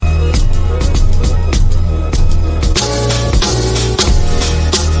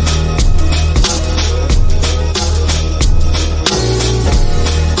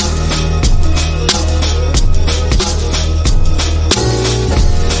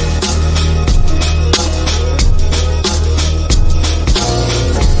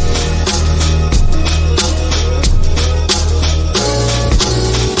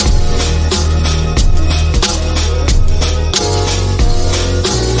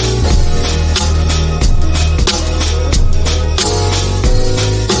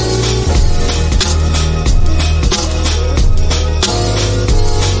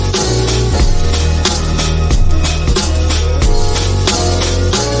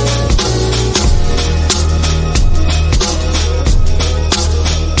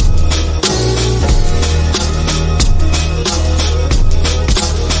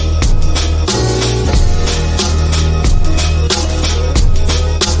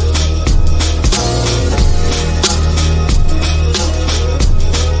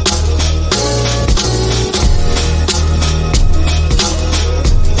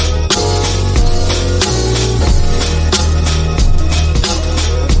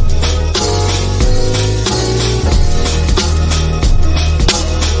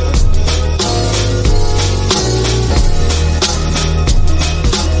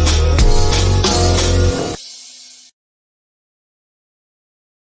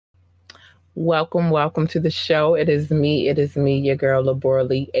Welcome to the show. It is me, your girl Labora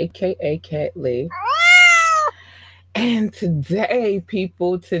Lee, aka Cat Lee. And today,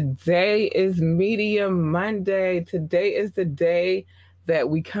 people, today is Media Monday. Today is the day that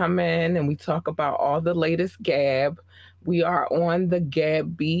we come in and we talk about all the latest Gab. We are on the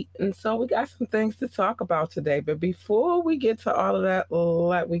Gab beat, and so we got some things to talk about today. But before we get to all of that,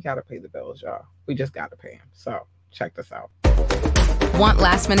 we gotta pay the bills, y'all. We just gotta pay them. So check this out. Want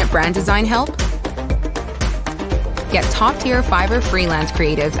last minute brand design help? Get top tier Fiverr freelance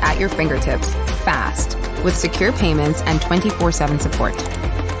creatives at your fingertips fast with secure payments and 24/7 support.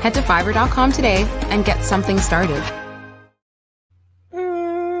 Head to fiverr.com today and get something started.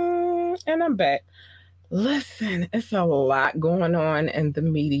 And I'm back. Listen, it's a lot going on in the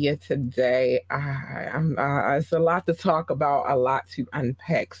media today. It's a lot to talk about, a lot to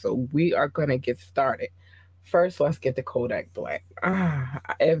unpack. So we are going to get started. First, let's get to Kodak Black. I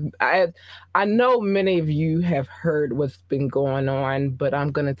know many of you have heard what's been going on, but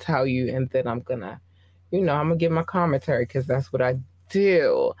I'm going to tell you, and then I'm gonna give my commentary because that's what I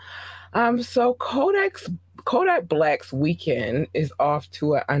do. So Kodak Black's weekend is off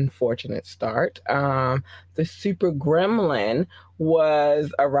to an unfortunate start. The Super Gremlin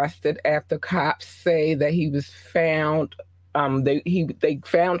was arrested after cops say that he was found. They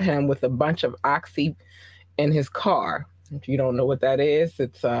found him with a bunch of oxy in his car. If you don't know what that is,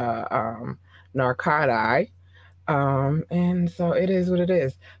 it's narcotic. And so it is what it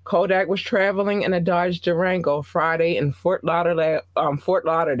is. Kodak was traveling in a Dodge Durango Friday in Fort Lauderdale. Fort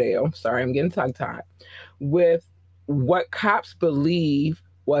Lauderdale. Sorry, I'm getting tongue tied. With what cops believe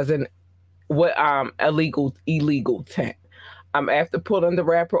was an what illegal tent. After pulling the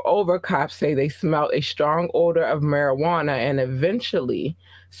rapper over, cops say they smelled a strong odor of marijuana and eventually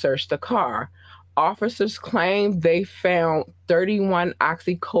searched the car. Officers claim they found 31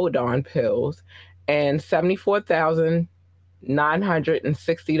 oxycodone pills and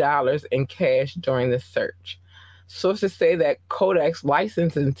 $74,960 in cash during the search. Sources say that Kodak's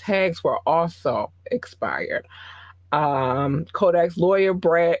license and tags were also expired. Kodak's lawyer,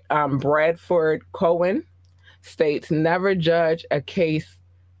 Bradford Cohen, states never judge a case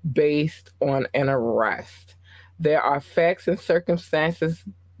based on an arrest. There are facts and circumstances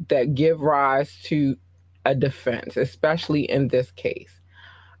that give rise to a defense, especially in this case.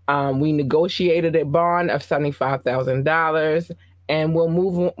 We negotiated a bond of $75,000 and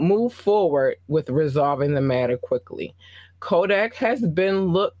will move forward with resolving the matter quickly. Kodak has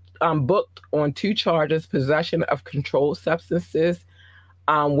been booked on two charges: possession of controlled substances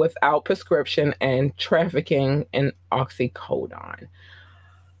without prescription and trafficking in oxycodone.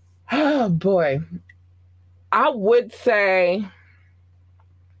 Oh boy, I would say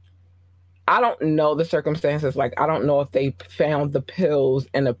I don't know the circumstances. Like, I don't know if they found the pills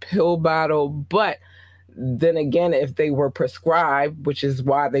in a pill bottle, but then again, if they were prescribed, which is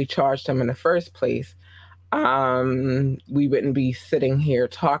why they charged him in the first place, we wouldn't be sitting here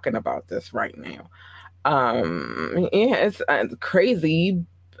talking about this right now. Yeah, it's crazy.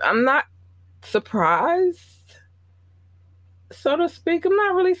 I'm not surprised, so to speak. I'm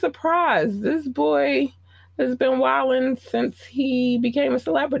not really surprised. This boy has been wilding since he became a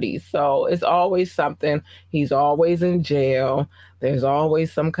celebrity. So it's always something. He's always in jail. There's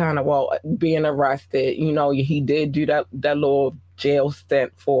always some kind of, being arrested. He did do that little jail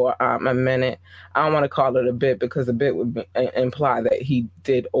stint for a minute. I don't want to call it a bit because a bit would imply that he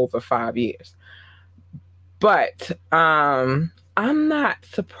did over 5 years. But I'm not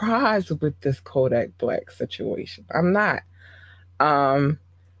surprised with this Kodak Black situation. I'm not. Um,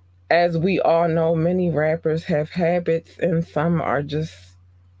 as we all know, many rappers have habits, and some are just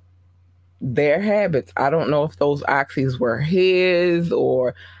their habits. I don't know if those oxys were his,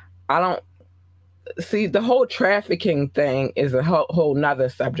 or I don't see the whole trafficking thing is a whole nother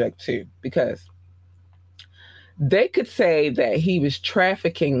subject too, because they could say that he was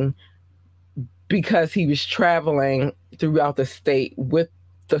trafficking because he was traveling throughout the state with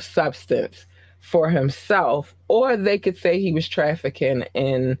the substance for himself, or they could say he was trafficking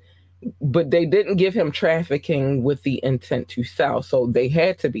in, but they didn't give him trafficking with the intent to sell, so they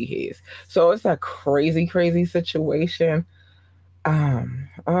had to be his. So it's a crazy, crazy situation.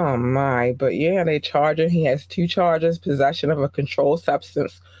 Oh my, but yeah, they charge him. He has two charges: possession of a controlled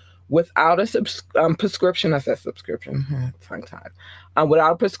substance without a prescription. I said subscription, tongue tied.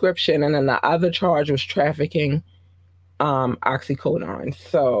 Without a prescription, and then the other charge was trafficking oxycodone.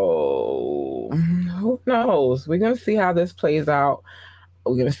 So who knows? We're gonna see how this plays out.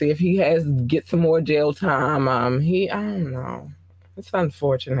 We're gonna see if he get some more jail time. I don't know. It's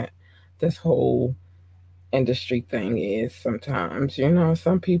unfortunate. This whole industry thing is sometimes,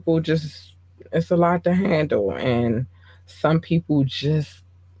 some people just It's a lot to handle, and some people just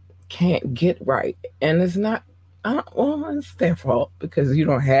can't get right. And it's not, well, it's their fault because you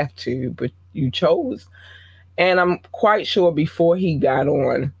don't have to, but you chose. And I'm quite sure before he got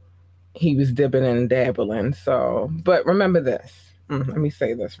on, he was dibbing and dabbling. So, but remember this. Let me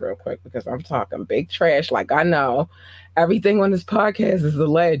say this real quick because I'm talking big trash. Like, I know everything on this podcast is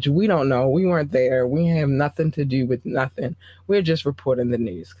alleged. We don't know. We weren't there. We have nothing to do with nothing. We're just reporting the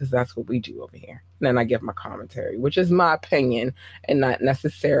news because that's what we do over here. And then I give my commentary, which is my opinion and not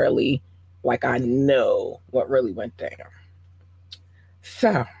necessarily like I know what really went down.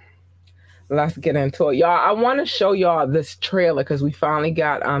 So, let's get into it. Y'all, I want to show y'all this trailer because we finally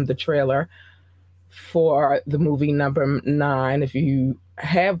got the trailer for the movie number 9. If you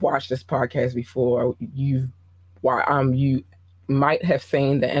have watched this podcast before, you might have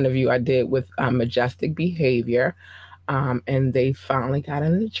seen the interview I did with Majestic Behavior. And they finally got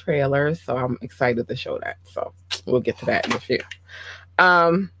in the trailer, so I'm excited to show that. So we'll get to that in a few.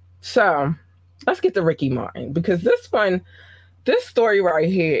 So let's get to Ricky Martin because this story right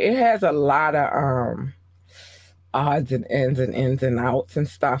here, it has a lot of odds and ins and outs and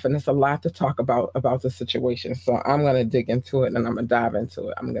stuff, and it's a lot to talk about the situation. So I'm gonna dig into it and I'm gonna dive into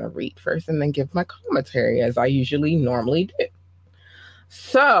it. I'm gonna read first and then give my commentary as I normally do.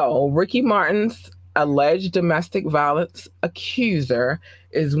 So Ricky Martin's alleged domestic violence accuser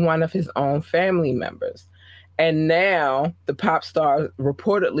is one of his own family members. And now the pop star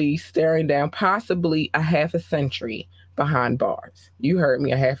reportedly staring down possibly a half a century behind bars. You heard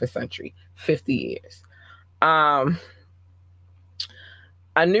me, a half a century, 50 years. A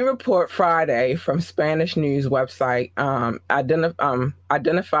new report Friday from Spanish news website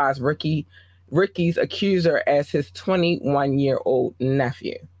identifies Ricky's accuser as his 21-year-old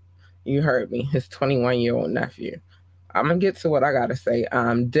nephew. You heard me, his 21-year-old nephew. I'm going to get to what I got to say.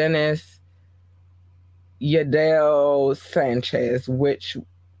 Dennis Yadel Sanchez, which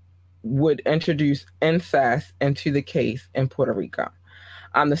would introduce incest into the case in Puerto Rico.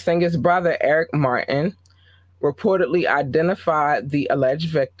 The singer's brother, Eric Martin, reportedly identified the alleged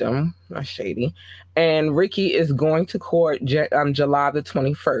victim, shady, and Ricky is going to court July the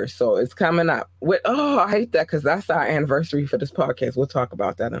 21st. So it's coming up. I hate that because that's our anniversary for this podcast. We'll talk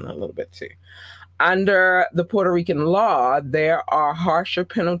about that in a little bit too. Under the Puerto Rican law, there are harsher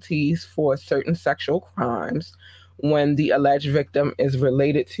penalties for certain sexual crimes when the alleged victim is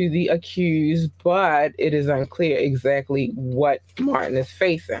related to the accused, but it is unclear exactly what Martin is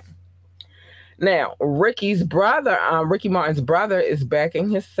facing. Now, Ricky Martin's brother is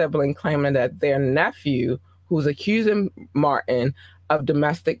backing his sibling, claiming that their nephew, who's accusing Martin of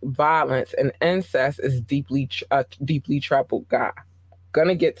domestic violence and incest, is deeply troubled guy.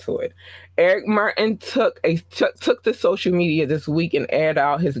 Gonna get to it. Eric Martin took to social media this week and aired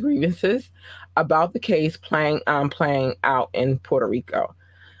out his grievances about the case playing out in Puerto Rico.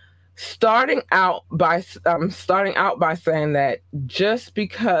 Starting out by saying that just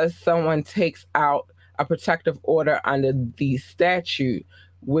because someone takes out a protective order under the statute,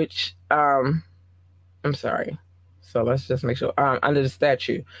 which I'm sorry. So let's just make sure under the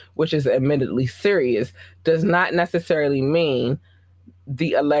statute, which is admittedly serious, does not necessarily mean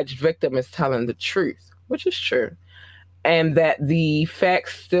the alleged victim is telling the truth, which is true, and that the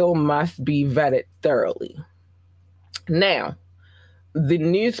facts still must be vetted thoroughly. Now, the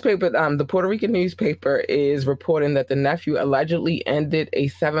newspaper, the Puerto Rican newspaper, is reporting that the nephew allegedly ended a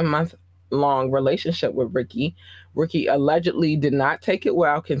 7-month-long relationship with Ricky. Ricky allegedly did not take it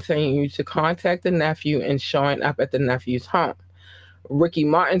well, continuing to contact the nephew and showing up at the nephew's home. Ricky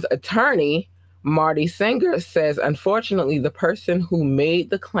Martin's attorney, Marty Singer, says, unfortunately, the person who made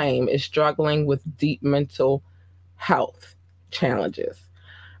the claim is struggling with deep mental health challenges.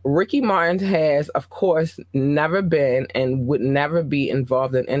 Ricky Martin has, of course, never been and would never be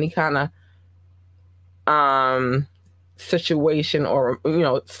involved in any kind of situation or,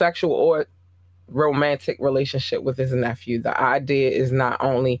 sexual or romantic relationship with his nephew. The idea is not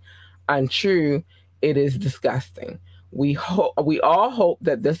only untrue, it is disgusting. We all hope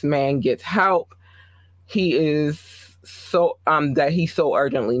that this man gets help he so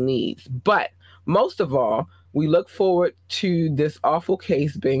urgently needs. But most of all, we look forward to this awful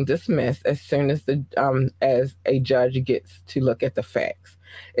case being dismissed as soon as as a judge gets to look at the facts.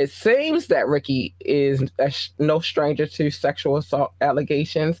 It seems that Ricky is no stranger to sexual assault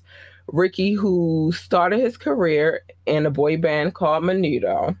allegations. Ricky, who started his career in a boy band called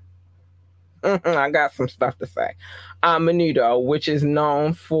Menudo, I got some stuff to say. Menudo, which is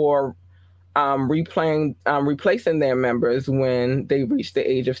known for replacing their members when they reach the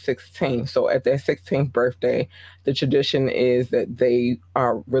age of 16. So at their 16th birthday, the tradition is that they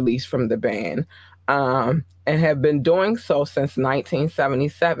are released from the band, and have been doing so since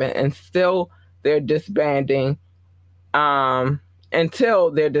 1977, and still they're disbanding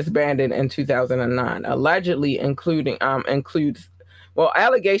until they're disbanded in 2009. Allegedly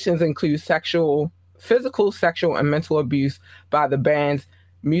allegations include physical, sexual, and mental abuse by the band's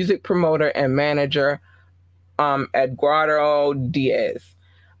music promoter and manager, Eduardo Diaz.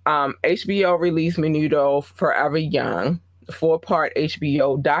 HBO released Menudo Forever Young, the 4-part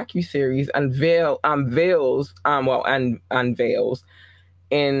HBO docuseries unveils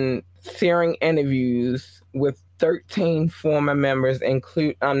in searing interviews with 13 former members,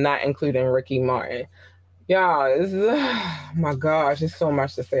 not including Ricky Martin. Yeah, my gosh, there's so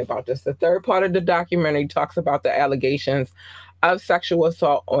much to say about this. The third part of the documentary talks about the allegations of sexual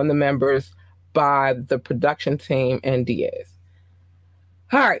assault on the members by the production team and Diaz.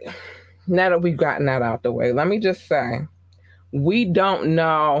 All right, now that we've gotten that out the way, let me just say, we don't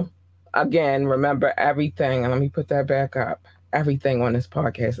know, again, remember everything, and let me put that back up. Everything on this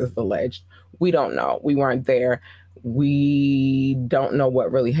podcast is alleged. We don't know. We weren't there. We don't know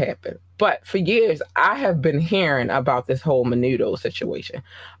what really happened. But for years, I have been hearing about this whole Menudo situation,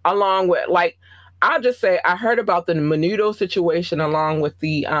 along with, I'll just say I heard about the Menudo situation along with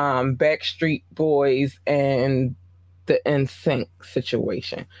the Backstreet Boys and the NSYNC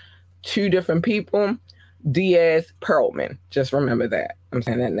situation. Two different people, Diaz, Perlman. Just remember that. I'm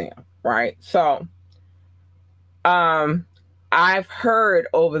saying that now, right? So, I've heard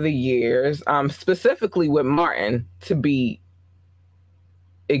over the years, specifically with Martin, to be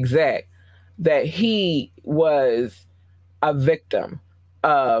exact, that he was a victim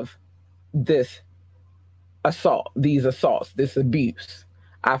of this these assaults, this abuse.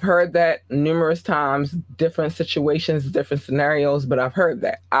 I've heard that numerous times, different situations, different scenarios, but I've heard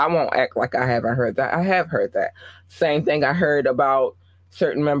that. I won't act like I haven't heard that. I have heard that. Same thing I heard about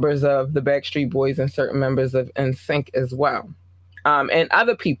certain members of the Backstreet Boys and certain members of NSYNC as well, and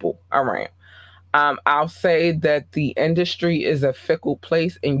other people around. I'll say that the industry is a fickle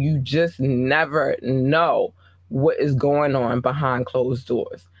place, and you just never know what is going on behind closed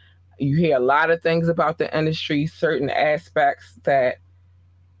doors. You hear a lot of things about the industry, certain aspects that,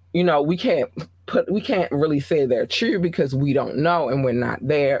 we can't really say they're true because we don't know and we're not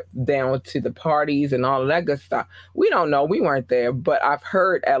there, down to the parties and all of that good stuff. We don't know. We weren't there, but I've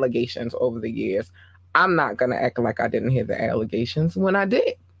heard allegations over the years. I'm not going to act like I didn't hear the allegations when I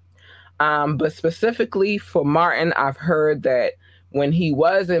did. But specifically for Martin, I've heard that when he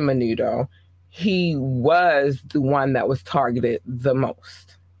was in Menudo, he was the one that was targeted the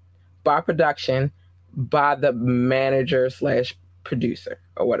most by production, by the manager / producer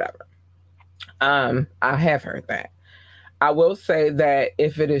or whatever. I have heard that. I will say that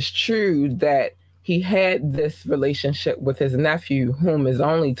if it is true that he had this relationship with his nephew, whom is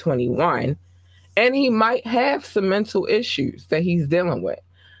only 21, and he might have some mental issues that he's dealing with.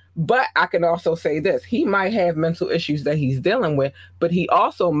 But I can also say this, he might have mental issues that he's dealing with, but he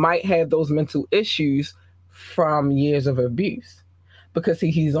also might have those mental issues from years of abuse because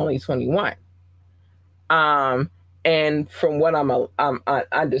he's only 21. And from what I'm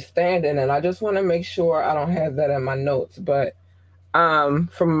understanding, and I just want to make sure I don't have that in my notes, but from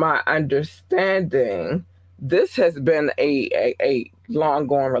my understanding, this has been a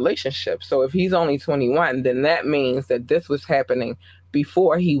long-going relationship. So if he's only 21, then that means that this was happening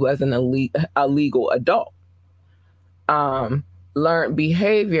before he was a legal adult. Learned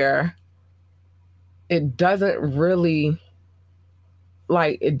behavior, it doesn't leave.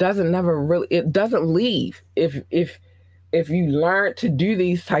 If you learn to do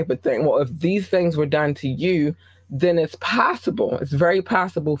these type of things, well, if these things were done to you, then it's very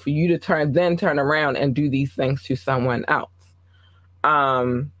possible for you to turn around and do these things to someone else.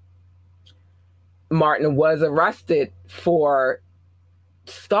 Martin was arrested for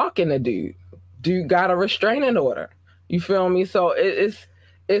stalking a dude. Dude got a restraining order. You feel me? So it's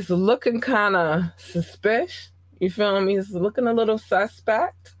looking kind of suspicious. You feel me? It's looking a little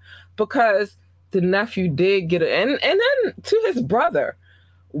suspect because the nephew did get it. And then to his brother,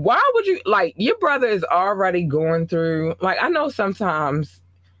 why would you, your brother is already going through, I know sometimes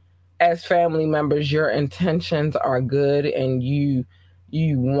as family members, your intentions are good and you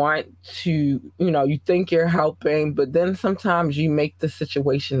want to, you think you're helping, but then sometimes you make the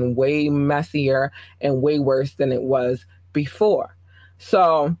situation way messier and way worse than it was before.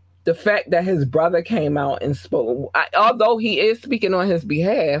 So the fact that his brother came out and spoke, although he is speaking on his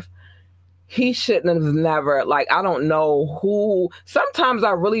behalf, he shouldn't have never, like, I don't know who, sometimes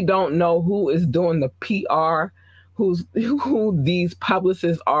I really don't know who is doing the PR, who these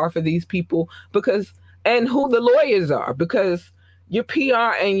publicists are for these people, because, and who the lawyers are, because your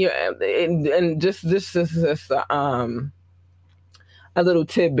PR and your, and just this is just a little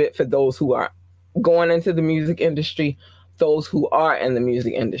tidbit for those who are going into the music industry, those who are in the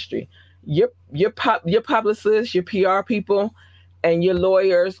music industry. Your publicists, your PR people, and your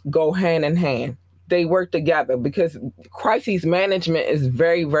lawyers go hand in hand. They work together because crisis management is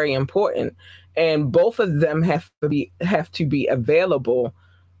very, very important, and both of them have to be available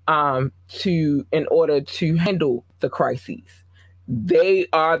to in order to handle the crises. They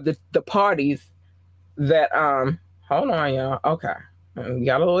are the parties that hold on, y'all. Okay.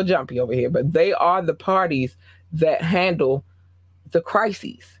 Got a little jumpy over here, but they are the parties that handle the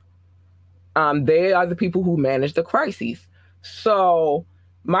crises. They are the people who manage the crises. So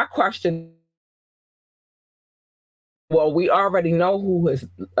my question, well, we already know who his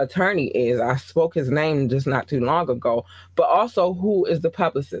attorney is. I spoke his name just not too long ago, but also who is the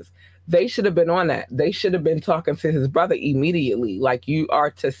publicist? They should have been on that. They should have been talking to his brother immediately, like you are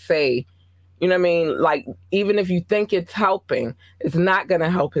to say, you know what I mean? Like, even if you think it's helping, it's not going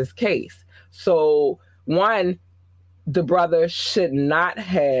to help his case. So, one, the brother should not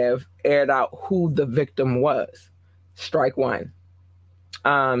have aired out who the victim was. Strike one.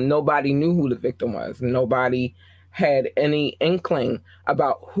 Nobody knew who the victim was. Nobody had any inkling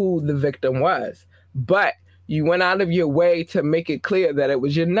about who the victim was. But you went out of your way to make it clear that it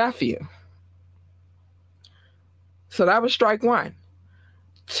was your nephew. So that was strike one.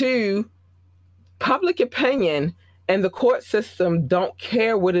 Two, public opinion and the court system don't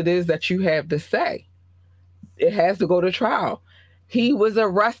care what it is that you have to say. It has to go to trial. He was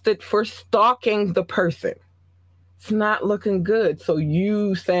arrested for stalking the person. It's not looking good. So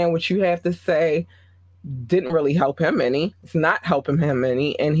you saying what you have to say didn't really help him any. It's not helping him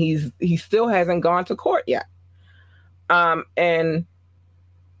any, and he still hasn't gone to court yet. And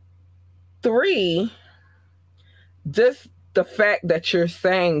three, just the fact that you're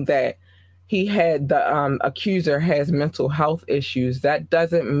saying that he had the accuser has mental health issues, that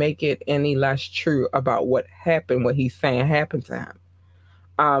doesn't make it any less true about what happened, what he's saying happened to him.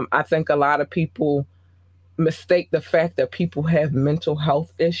 I think a lot of people mistake the fact that people have mental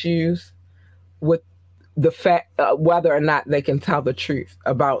health issues with the fact whether or not they can tell the truth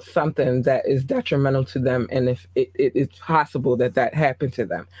about something that is detrimental to them, and if it's possible that happened to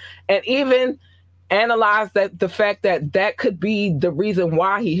them, and even analyze that the fact that could be the reason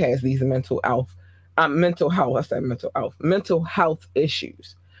why he has these mental health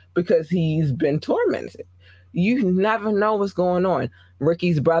issues, because he's been tormented. You never know what's going on.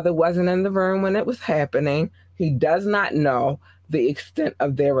 Ricky's brother wasn't in the room when it was happening. He does not know the extent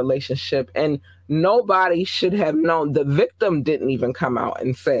of their relationship, and nobody should have known. The victim didn't even come out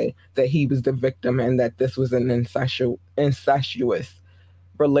and say that he was the victim and that this was an incestuous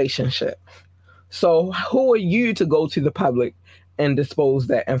relationship. So who are you to go to the public and dispose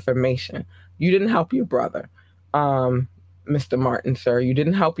that information? You didn't help your brother, Mr. Martin, sir. You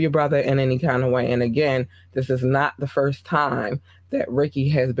didn't help your brother in any kind of way. And again, this is not the first time that Ricky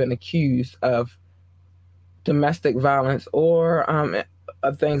has been accused of domestic violence or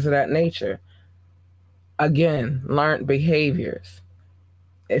of things of that nature. Again, learned behaviors.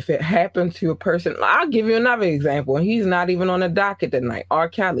 If it happened to a person, I'll give you another example, and he's not even on the docket tonight, R.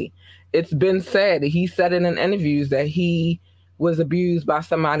 Kelly. It's been said, he said it in interviews, that he was abused by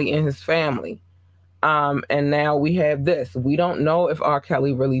somebody in his family. And now we have this. We don't know if R.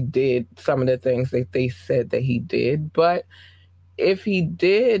 Kelly really did some of the things that they said that he did, but if he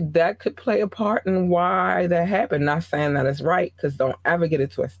did, that could play a part in why that happened. Not saying that it's right, because don't ever get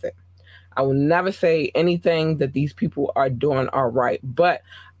it twisted. I will never say anything that these people are doing are right, but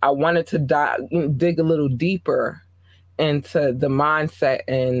I wanted to dig a little deeper into the mindset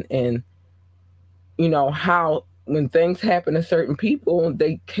and you know, how when things happen to certain people,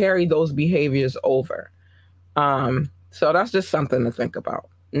 they carry those behaviors over. So that's just something to think about.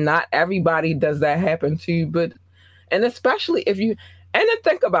 Not everybody does that happen to, but, and especially if you, and then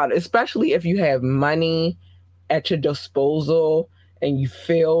think about it, especially if you have money at your disposal and you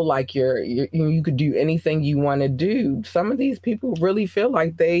feel like you could do anything you want to do. Some of these people really feel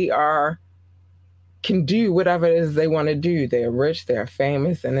like they can do whatever it is they want to do. They're rich, they're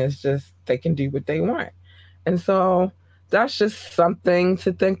famous, and it's just, they can do what they want. And so that's just something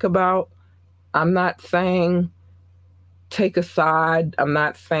to think about. I'm not saying take a side. I'm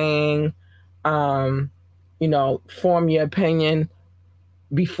not saying, form your opinion.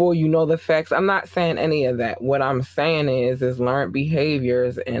 before you know the facts. I'm not saying any of that. What I'm saying is learned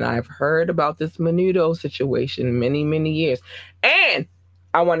behaviors, and I've heard about this Menudo situation many years. And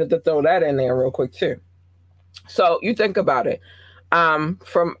I wanted to throw that in there real quick too. So you think about it.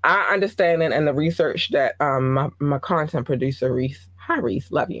 From our understanding and the research that my content producer Reese, hi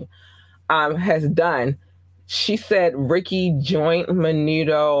Reese, love you, has done, she said Ricky joined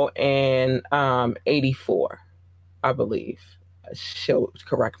Menudo in '84, I believe. She'll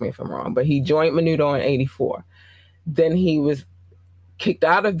correct me if I'm wrong, but he joined Menudo in '84. Then he was kicked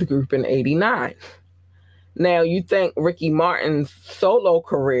out of the group in '89. Now you think Ricky Martin's solo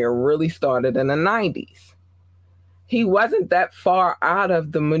career really started in the '90s. He wasn't that far out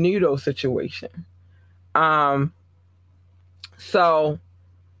of the Menudo situation. Um, so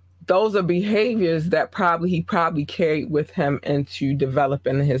those are behaviors that he probably carried with him into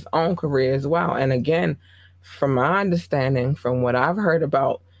developing his own career as well. And again, from my understanding, from what I've heard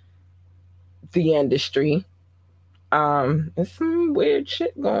about the industry, there's some weird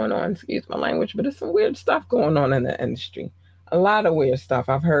shit going on, excuse my language, but there's some weird stuff going on in the industry. A lot of weird stuff.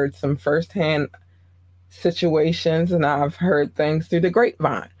 I've heard some firsthand situations, and I've heard things through the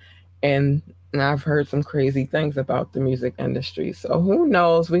grapevine. And I've heard some crazy things about the music industry. So who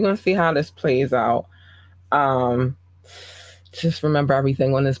knows? We're going to see how this plays out. Just remember,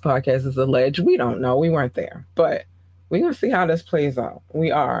 everything on this podcast is alleged. We don't know. We weren't there. But we're going to see how this plays out.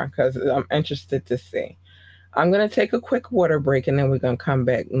 We are, because I'm interested to see. I'm going to take a quick water break, and then we're going to come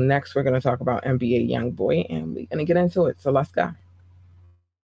back. Next, we're going to talk about NBA YoungBoy, and we're going to get into it. So let's go.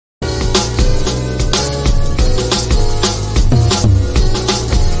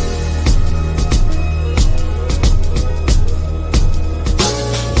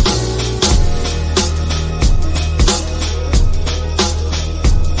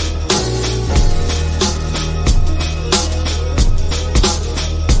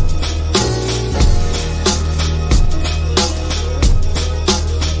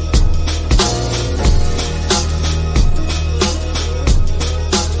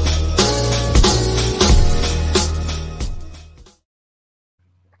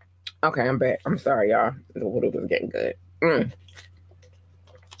 Okay, I'm back. I'm sorry, y'all. The water was getting good.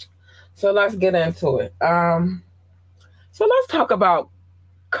 So let's get into it. So let's talk about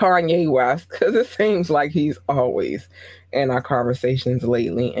Kanye West, because it seems like he's always in our conversations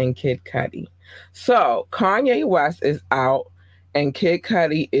lately, and Kid Cudi. So Kanye West is out, and Kid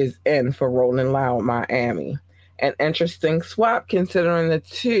Cudi is in for Rolling Loud Miami. An interesting swap, considering the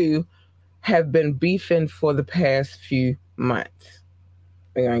two have been beefing for the past few months.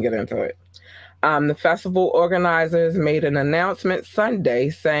 We're going to get into it. The festival organizers made an announcement Sunday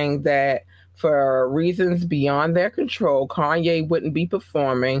saying that for reasons beyond their control, Kanye wouldn't be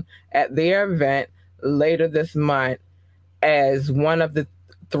performing at their event later this month as one of the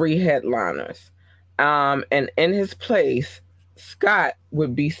three headliners. And in his place, Scott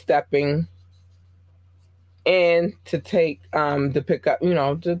would be stepping in to take to pick up,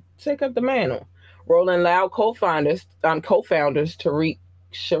 to take up the mantle. Rolling Loud co-founders Tariq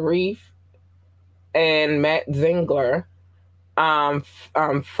Sharif and Matt Ziegler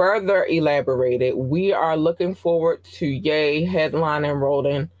further elaborated, we are looking forward to Ye headlining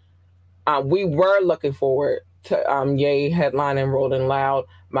Rolling. We were looking forward to Ye headlining Rolling Loud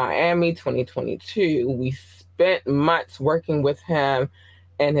Miami 2022. We spent months working with him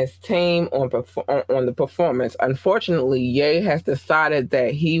and his team on the performance. Unfortunately, Ye has decided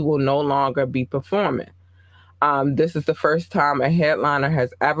that he will no longer be performing. This is the first time a headliner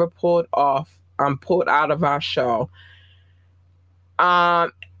has ever pulled out of our show.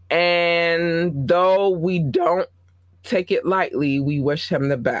 And though we don't take it lightly, we wish him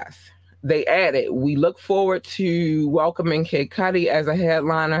the best. They added, we look forward to welcoming Kid Cudi as a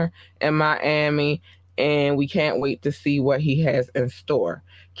headliner in Miami, and we can't wait to see what he has in store.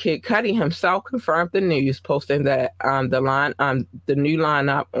 Kid Cudi himself confirmed the news, posting that the new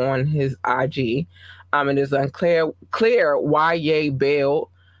lineup on his IG. It is unclear why Ye bailed,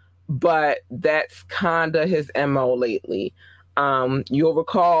 but that's kinda his MO lately. You'll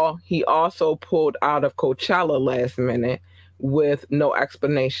recall he also pulled out of Coachella last minute with no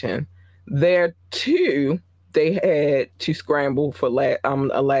explanation. There too, they had to scramble for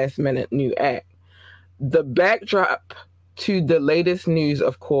a last minute new act. The backdrop to the latest news,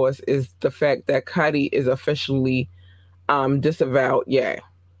 of course, is the fact that Cudi is officially disavowed Ye.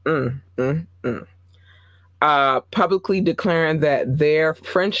 Publicly declaring that their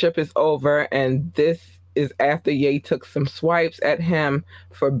friendship is over, and this is after Ye took some swipes at him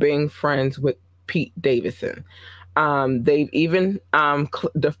for being friends with Pete Davidson. They've even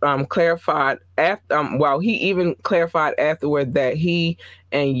clarified after. He even clarified afterward that he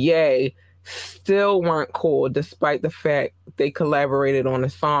and Ye still weren't cool, despite the fact they collaborated on a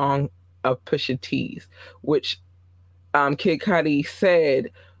song of Pusha T's, which Kid Cudi said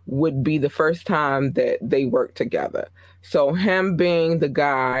would be the first time that they worked together. So him being the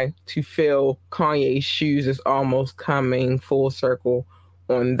guy to fill Kanye's shoes is almost coming full circle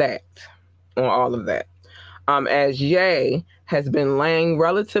on that, on all of that. As Ye has been laying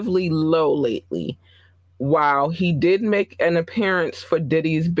relatively low lately, while he did make an appearance for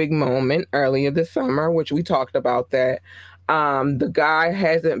Diddy's big moment earlier this summer, which we talked about that, the guy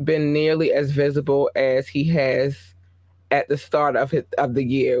hasn't been nearly as visible as he has at the start of the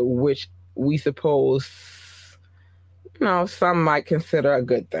year, which we suppose, some might consider a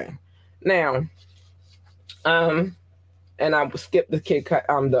good thing. Now, and I skipped the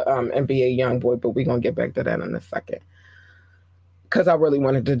NBA YoungBoy, but we're gonna get back to that in a second, because I really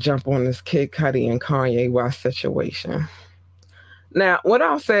wanted to jump on this Kid Cudi and Kanye West situation. Now, what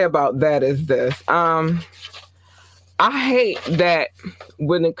I'll say about that is this: I hate that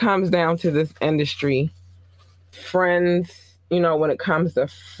when it comes down to this industry, friends, when it comes to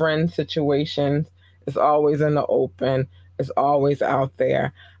friend situations, it's always in the open. It's always out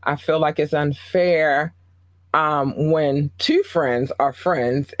there. I feel like it's unfair when two friends are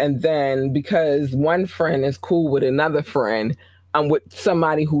friends, and then because one friend is cool with another friend, with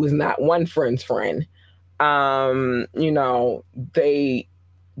somebody who is not one friend's friend, they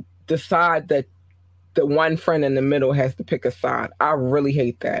decide that the one friend in the middle has to pick a side. I really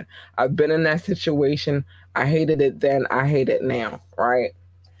hate that. I've been in that situation. I hated it then. I hate it now, right?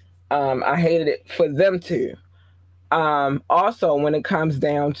 I hated it for them too. Also, when it comes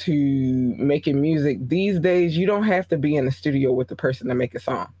down to making music, these days, you don't have to be in the studio with the person to make a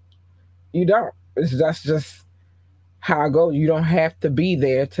song. You don't. That's just how it goes. You don't have to be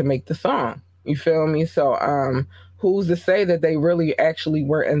there to make the song. You feel me? So, who's to say that they really actually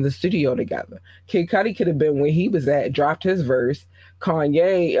were in the studio together? Kid Cudi could have been where he was at, dropped his verse.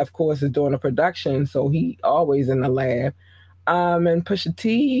 Kanye, of course, is doing the production, so he always in the lab. And Pusha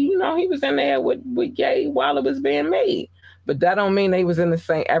T, he was in there with Ye while it was being made. But that don't mean they was in the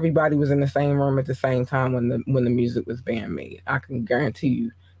same. Everybody was in the same room at the same time when the music was being made. I can guarantee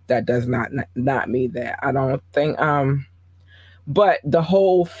you that does not mean that. I don't think. But the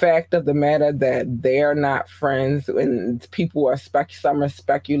whole fact of the matter that they're not friends, and people are some are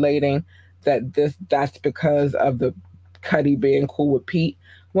speculating that that's because of the Cudi being cool with Pete.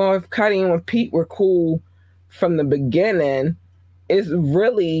 Well, if Cudi and Pete were cool from the beginning, it's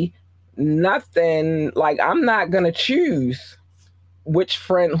really nothing. Like, I'm not gonna choose which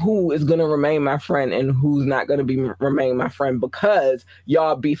friend who is gonna remain my friend and who's not gonna remain my friend because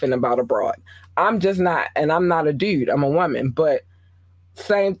y'all beefing about a broad. I'm just not, and I'm not a dude. I'm a woman, but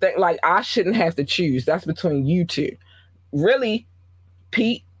same thing. Like, I shouldn't have to choose. That's between you two. Really,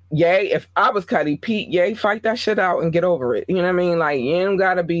 Pete, Ye. If I was Cudi, Pete, Ye, fight that shit out and get over it. You know what I mean? Like, you don't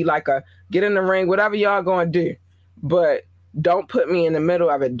gotta be like get in the ring, whatever y'all gonna do. But don't put me in the middle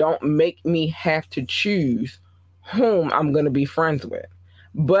of it. Don't make me have to choose whom I'm going to be friends with.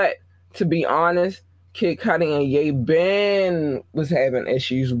 But to be honest, Kid Cudi and Ye was having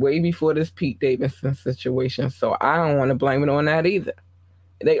issues way before this Pete Davidson situation. So I don't want to blame it on that either.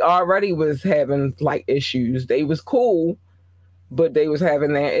 They already was having like issues. They was cool, but they was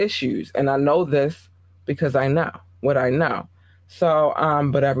having their issues. And I know this because I know what I know. So,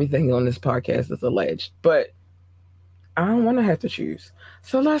 but everything on this podcast is alleged. But I don't want to have to choose.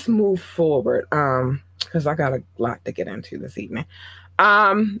 So let's move forward, because I got a lot to get into this evening.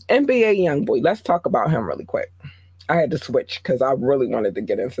 NBA YoungBoy. Let's talk about him really quick. I had to switch because I really wanted to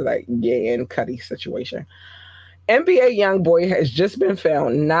get into that Ye and Cudi situation. NBA YoungBoy has just been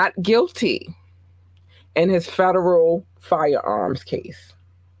found not guilty in his federal firearms case.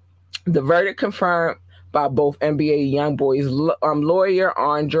 The verdict confirmed by both NBA YoungBoy's lawyer,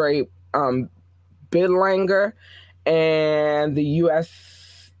 Andre Bidlanger, and the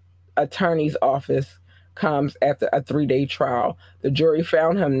U.S. Attorney's Office comes after a 3-day trial. The jury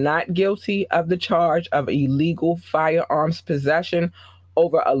found him not guilty of the charge of illegal firearms possession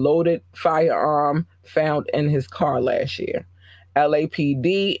over a loaded firearm found in his car last year.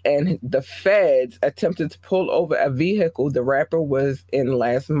 LAPD and the feds attempted to pull over a vehicle the rapper was in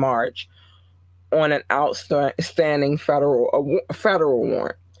last March on an outstanding federal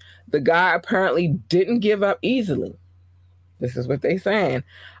warrant. The guy apparently didn't give up easily. This is what they're saying.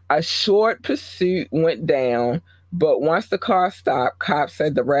 A short pursuit went down, but once the car stopped, cops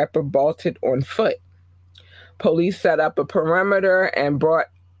said the rapper bolted on foot. Police set up a perimeter and brought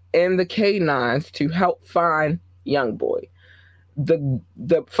in the canines to help find Young Boy.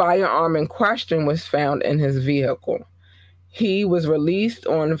 The firearm in question was found in his vehicle. He was released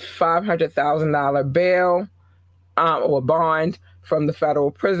on $500,000 bail or bond from the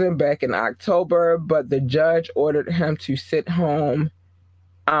federal prison back in October, but the judge ordered him to sit home,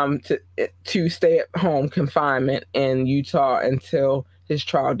 to stay at home confinement in Utah until his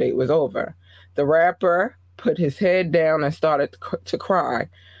trial date was over. The rapper put his head down and started to cry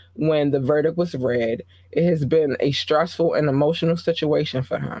when the verdict was read. It has been a stressful and emotional situation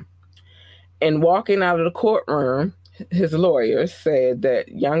for him. In walking out of the courtroom, his lawyers said that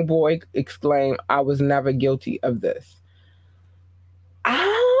Young Boy exclaimed, "I was never guilty of this."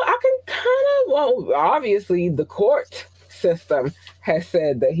 I can well, obviously, the court system has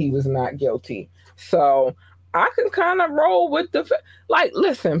said that he was not guilty. So I can kind of roll with like,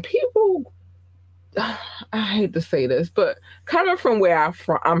 listen, people, I hate to say this, but coming from where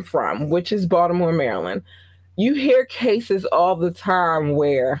I'm from, which is Baltimore, Maryland, you hear cases all the time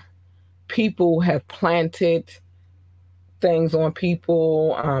where people have planted things on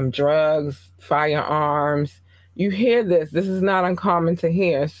people, drugs, firearms. You hear this. This is not uncommon to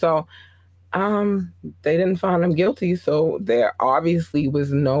hear. So they didn't find him guilty. So there obviously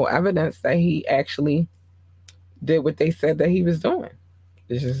was no evidence that he actually did what they said that he was doing.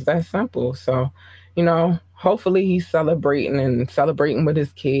 It's just that simple. So, hopefully he's celebrating with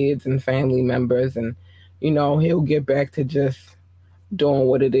his kids and family members, and he'll get back to just doing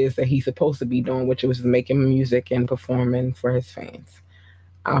what it is that he's supposed to be doing, which was making music and performing for his fans.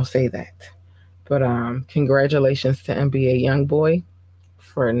 I'll say that. But congratulations to NBA YoungBoy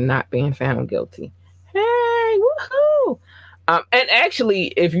for not being found guilty. Hey, woohoo! And actually,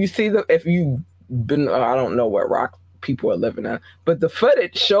 if you've been, I don't know what rock people are living in, but the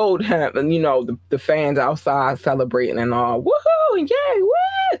footage showed him, and the fans outside celebrating and all, woohoo, and yay,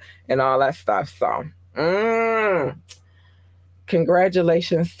 woo, and all that stuff. So,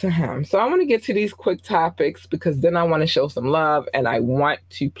 congratulations to him. So I want to get to these quick topics because then I want to show some love, and I want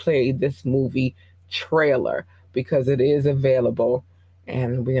to play this movie trailer because it is available,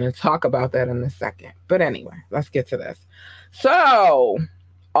 and we're going to talk about that in a second. But anyway, let's get to this. So,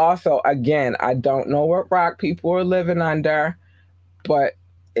 also, again, I don't know what rock people are living under, but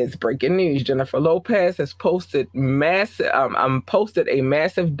it's breaking news. Jennifer Lopez has posted a massive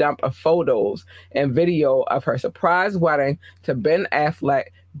dump of photos and video of her surprise wedding to Ben Affleck,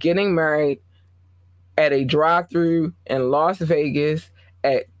 getting married at a drive-thru in Las Vegas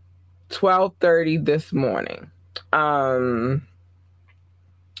at 12:30 this morning.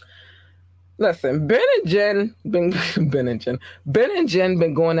 Listen, Ben and Jen been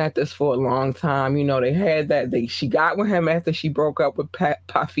going at this for a long time. They had that. She got with him after she broke up with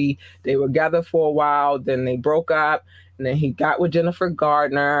Puffy. They were together for a while. Then they broke up, and then he got with Jennifer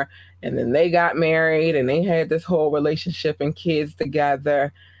Gardner, and then they got married, and they had this whole relationship and kids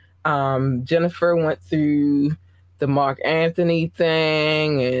together. Jennifer went through the Mark Anthony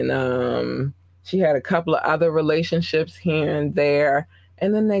thing, and she had a couple of other relationships here and there.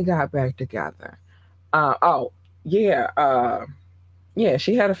 And then they got back together. She had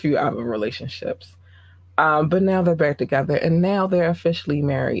a few other relationships. But now they're back together, and now they're officially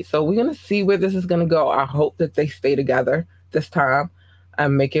married. So we're going to see where this is going to go. I hope that they stay together this time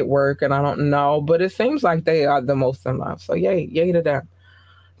and make it work. And I don't know, but it seems like they are the most in love. So yay to them.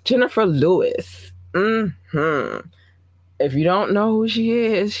 Jennifer Lewis. If you don't know who she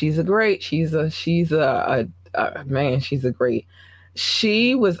is, she's a great. She's a great.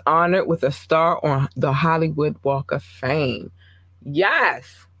 She was honored with a star on the Hollywood Walk of Fame.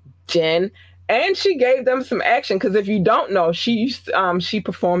 Yes, Jen. And she gave them some action because if you don't know, she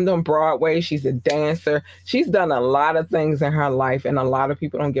performed on Broadway. She's a dancer. She's done a lot of things in her life, and a lot of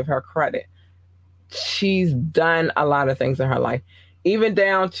people don't give her credit. She's done a lot of things in her life, even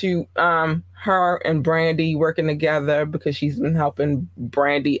down to her and Brandy working together because she's been helping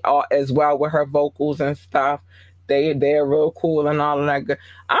Brandy as well with her vocals and stuff. They're real cool and all of that good.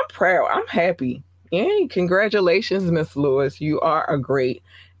 I'm proud. I'm happy. Yeah, congratulations, Miss Lewis. You are a great,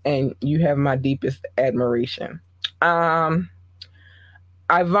 and you have my deepest admiration. Ivana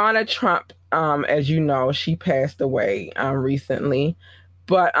Trump, as you know, she passed away recently,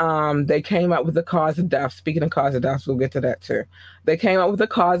 but they came up with the cause of death. Speaking of cause of death, we'll get to that too. They came up with the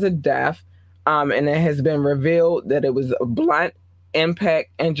cause of death, and it has been revealed that it was blunt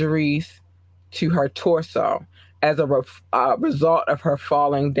impact injuries to her torso as a result of her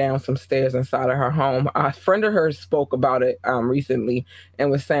falling down some stairs inside of her home. A friend of hers spoke about it recently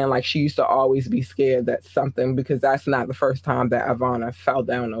and was saying like she used to always be scared that something, because that's not the first time that Ivana fell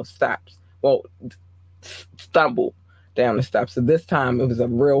down those steps. Well, stumbled down the steps. So this time it was a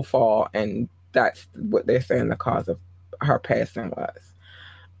real fall, and that's what they're saying the cause of her passing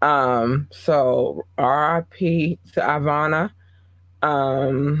was. So R.I.P. to Ivana.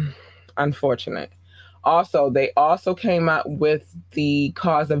 Unfortunate. Also, they also came out with the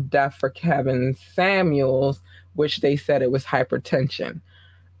cause of death for Kevin Samuels, which they said it was hypertension.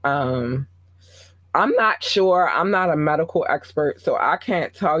 Um, I'm not sure. I'm not a medical expert, so I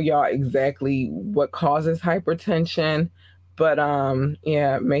can't tell y'all exactly what causes hypertension. But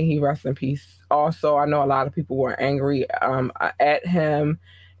yeah, may he rest in peace. Also, I know a lot of people were angry at him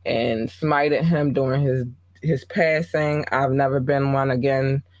and smited him during his passing. I've never been one.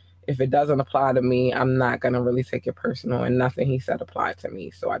 Again, if it doesn't apply to me, I'm not gonna really take it personal, and nothing he said applied to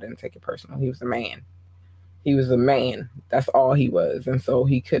me, so I didn't take it personal. He was a man. He was a man. That's all he was. And so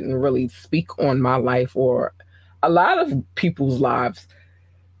he couldn't really speak on my life or a lot of people's lives,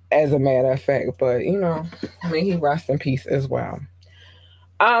 as a matter of fact. But, may he rest in peace as well.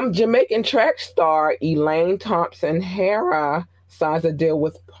 Jamaican track star Elaine Thompson Hera signs a deal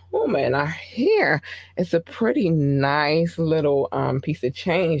with Puma. And I hear it's a pretty nice little piece of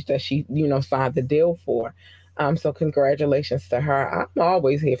change that she, signed the deal for. So congratulations to her. I'm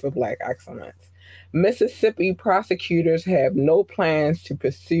always here for Black excellence. Mississippi prosecutors have no plans to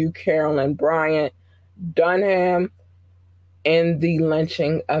pursue Carolyn Bryant Dunham in the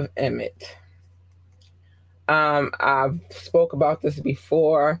lynching of Emmett. I've spoke about this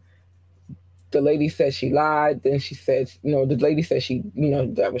before. The lady said she lied. Then she said, the lady said she,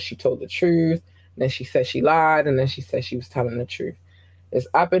 that was she told the truth. Then she said she lied, and then she said she was telling the truth. It's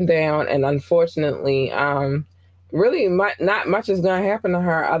up and down, and unfortunately, really not much is going to happen to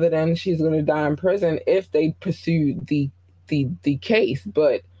her other than she's going to die in prison if they pursue the case,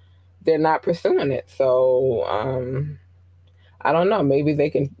 but they're not pursuing it. So I don't know. Maybe they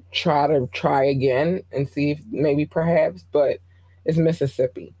can try again and see if maybe perhaps, but it's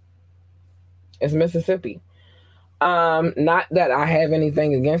Mississippi. It's Mississippi. Not that I have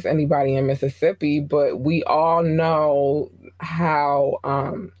anything against anybody in Mississippi, but we all know how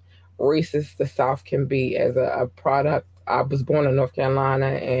racist the South can be as a product. I was born in North Carolina,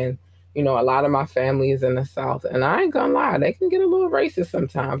 and a lot of my family is in the South, and I ain't gonna lie, they can get a little racist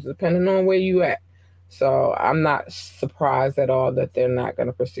sometimes depending on where you at. So I'm not surprised at all that they're not going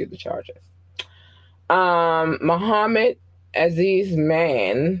to pursue the charges. Muhammad Aziz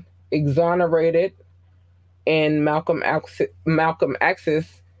Mann exonerated in Malcolm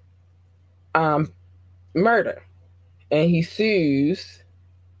X's murder, and he sues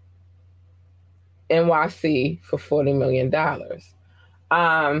NYC for $40 million.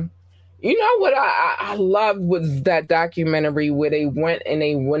 You know what I loved was that documentary where they went and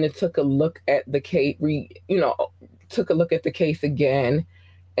took a look at the case, took a look at the case again,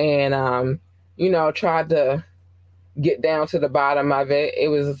 and tried to get down to the bottom of it. It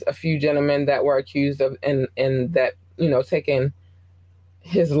was a few gentlemen that were accused of and that taking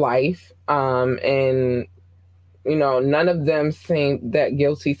his life, and none of them seemed that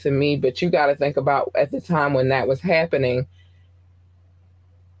guilty to me. But you got to think about at the time when that was happening.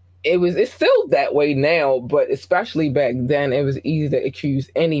 It's still that way now, but especially back then, it was easy to accuse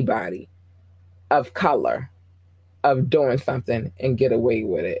anybody of color of doing something and get away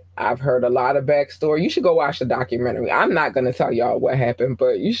with it. I've heard a lot of backstory. You should go watch the documentary. I'm not going to tell y'all what happened,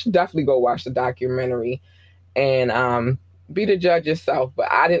 but you should definitely go watch the documentary and be the judge yourself.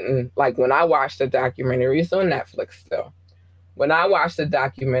 But I didn't, like, when I watched the documentary, it's on Netflix still. When I watched the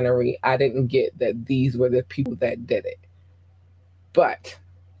documentary, I didn't get that these were the people that did it. But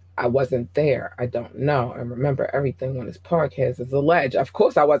I wasn't there. I don't know. And remember, everything on this podcast is alleged. Of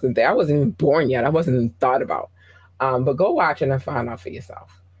course, I wasn't there. I wasn't even born yet. I wasn't even thought about. But go watch it and find out for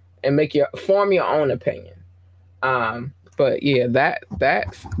yourself, and form your own opinion. But yeah,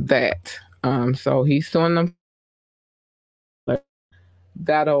 that's that. So he's suing them.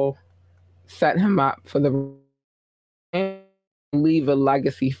 That'll set him up for the and leave a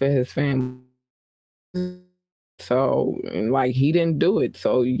legacy for his family. So, like, he didn't do it.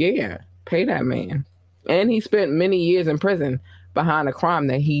 So, yeah, pay that man. And he spent many years in prison behind a crime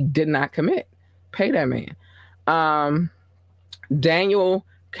that he did not commit. Pay that man. Daniel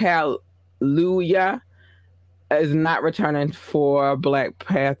Kaluuya is not returning for Black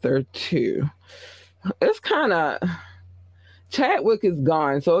Panther 2. It's kind of... Chadwick is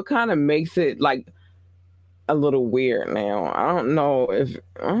gone, so it kind of makes it, like, a little weird now. I don't know.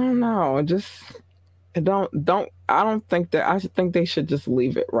 I think they should just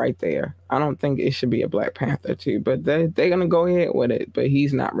leave it right there. I don't think it should be a Black Panther 2, but they're going to go ahead with it, but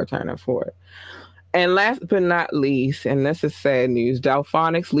he's not returning for it. And last but not least, and this is sad news,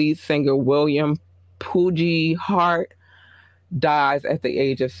 Delphonics lead singer William Poogie Hart dies at the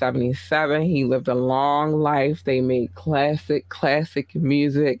age of 77. He lived a long life. They made classic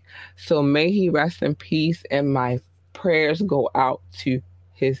music. So may he rest in peace, and my prayers go out to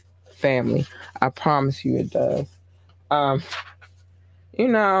his family. I promise you it does. Um, you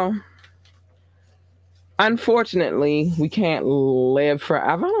know, unfortunately, we can't live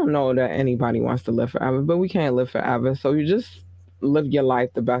forever. I don't know that anybody wants to live forever, but we can't live forever. So you just live your life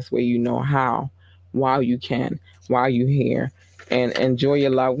the best way you know how, while you can, while you're here, and enjoy your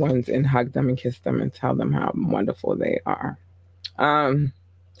loved ones and hug them and kiss them and tell them how wonderful they are. Um,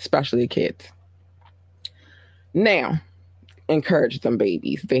 Especially the kids. Now, encourage them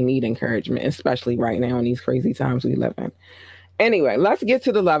babies. They need encouragement, especially right now in these crazy times we live in. Anyway, let's get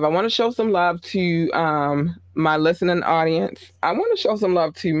to the love. I want to show some love to my listening audience. I want to show some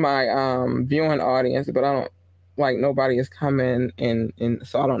love to my viewing audience, but I don't like nobody is coming and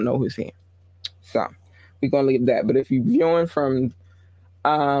so I don't know who's here. So we're gonna leave that. But if you're viewing from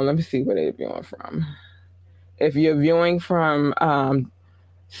let me see where they're viewing from. If you're viewing from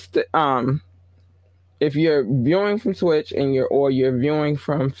if you're viewing from Twitch and you're viewing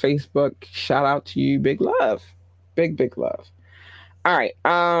from Facebook, shout out to you. Big love. Big love. All right.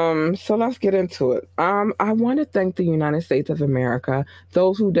 So let's get into it. I want to thank the United States of America,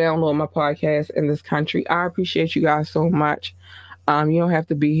 those who download my podcast in this country. I appreciate you guys so much. You don't have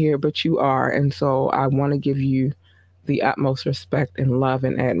to be here, but you are. And so I want to give you the utmost respect and love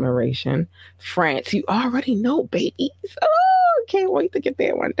and admiration. France, you already know, babies. Oh, can't wait to get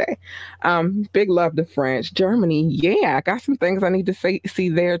there one day. Big love to France. Germany, yeah, I got some things I need to see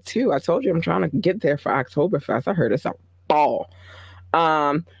there too. I told you I'm trying to get there for Oktoberfest. I heard it's a ball.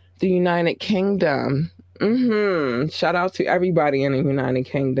 The United Kingdom. Shout out to everybody in the United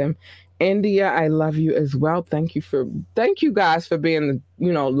Kingdom. India, I love you as well. Thank you guys for being,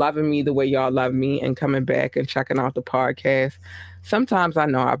 loving me the way y'all love me and coming back and checking out the podcast. Sometimes I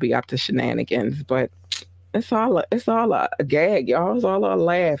know I'll be up to shenanigans, but it's all a gag, y'all. It's all a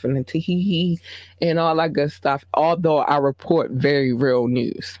laugh and a tee-hee-hee and all that good stuff. Although I report very real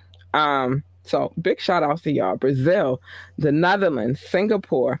news. So big shout outs to y'all. Brazil, the Netherlands,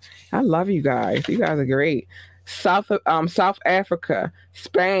 Singapore. I love you guys. You guys are great. South Africa,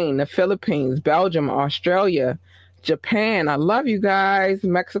 Spain, the Philippines, Belgium, Australia, Japan. I love you guys.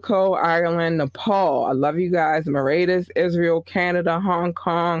 Mexico, Ireland, Nepal. I love you guys. Mauritius, Israel, Canada, Hong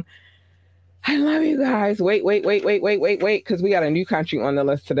Kong. I love you guys. Wait, because we got a new country on the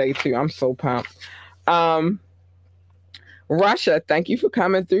list today too. I'm so pumped. Russia, thank you for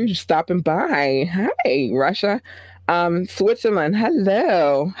coming through, stopping by. Hi, Russia. Switzerland,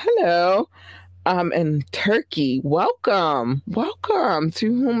 hello. And Turkey, welcome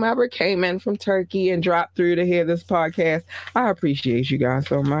to whomever came in from Turkey and dropped through to hear this podcast. I appreciate you guys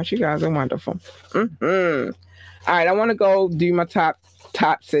so much. You guys are wonderful. All right, I want to go do my top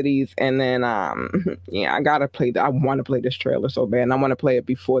cities, and then I want to play this trailer so bad, and I want to play it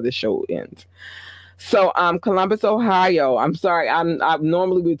before the show ends. So, Columbus, Ohio. I'm sorry. I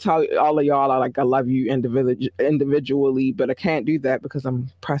normally would tell all of y'all I love you individually, but I can't do that because I'm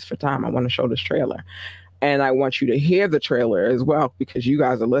pressed for time. I want to show this trailer, and I want you to hear the trailer as well because you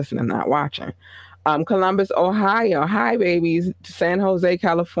guys are listening, not watching. Columbus, Ohio. Hi, babies. San Jose,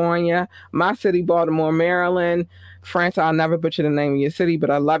 California. My city, Baltimore, Maryland. France, I'll never butcher the name of your city,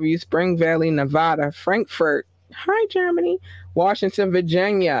 but I love you. Spring Valley, Nevada. Frankfurt. Hi, Germany. Washington,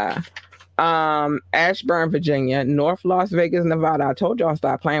 Virginia. Ashburn, Virginia, North Las Vegas, Nevada. I told y'all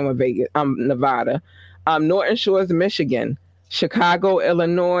stop playing with Nevada. Norton Shores, Michigan, Chicago,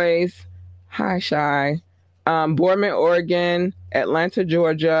 Illinois. Hi, Shy. Boardman, Oregon, Atlanta,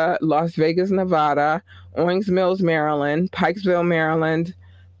 Georgia, Las Vegas, Nevada, Owings Mills, Maryland, Pikesville, Maryland,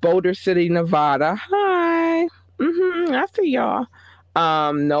 Boulder City, Nevada. Hi. I see y'all.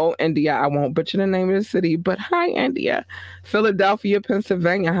 No, India. I won't butcher the name of the city, but hi, India. Philadelphia,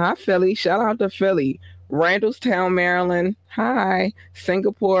 Pennsylvania. Hi, Philly. Shout out to Philly. Randallstown, Maryland. Hi.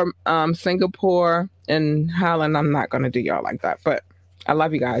 Singapore and Holland. I'm not going to do y'all like that, but I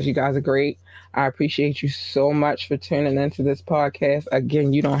love you guys. You guys are great. I appreciate you so much for tuning into this podcast.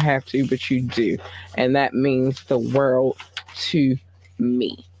 Again, you don't have to, but you do. And that means the world to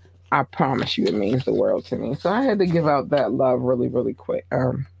me. I promise you, it means the world to me. So I had to give out that love really, really quick.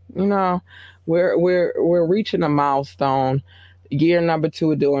 We're reaching a milestone, year number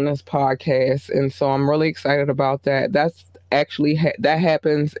 2 of doing this podcast, and so I'm really excited about that. That's actually that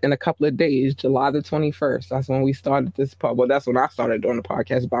happens in a couple of days, July the 21st. That's when we started this pod. Well, that's when I started doing the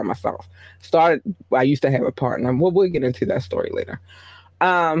podcast by myself. I used to have a partner. We'll get into that story later.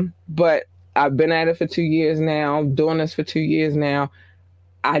 But I've been at it for 2 years now, doing this for 2 years now.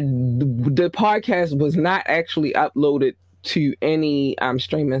 The podcast was not actually uploaded to any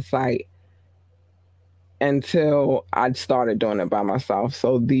streaming site until I started doing it by myself.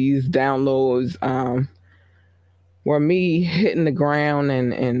 So these downloads were me hitting the ground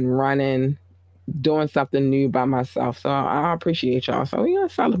and running, doing something new by myself. So I appreciate y'all. So we're gonna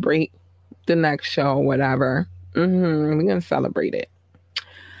celebrate the next show, whatever. We're gonna celebrate it.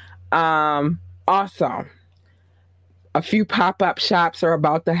 Also, a few pop-up shops are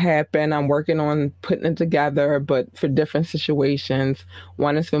about to happen. I'm working on putting it together, but for different situations.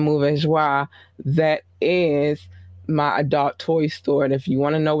 One is for Mauvais Joie. That is my adult toy store. And if you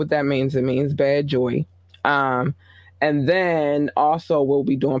want to know what that means, it means bad joy. And then also we'll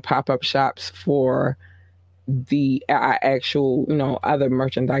be doing pop-up shops for the actual, other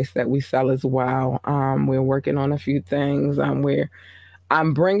merchandise that we sell as well. We're working on a few things.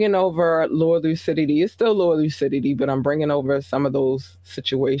 I'm bringing over Lower Lucidity. It's still Lower Lucidity, but I'm bringing over some of those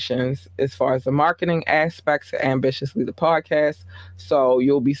situations as far as the marketing aspects of Ambitiously the podcast. So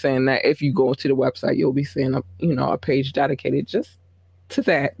you'll be seeing that if you go to the website, you'll be seeing a page dedicated just to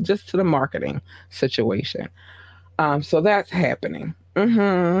that, just to the marketing situation. So that's happening.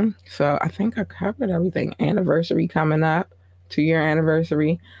 So I think I covered everything. Anniversary coming up, 2-year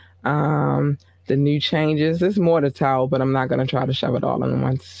anniversary. The new changes. There's more to tell, but I'm not going to try to shove it all in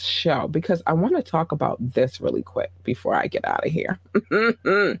one show because I want to talk about this really quick before I get out of here.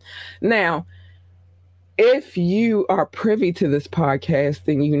 Now, if you are privy to this podcast,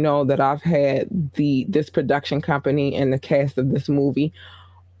 then you know that I've had this production company and the cast of this movie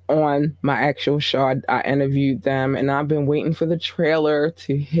on my actual show. I interviewed them, and I've been waiting for the trailer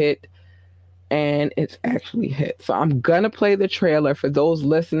to hit, and it's actually hit. So I'm going to play the trailer. For those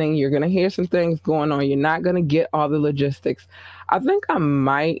listening, you're going to hear some things going on. You're not going to get all the logistics. I think I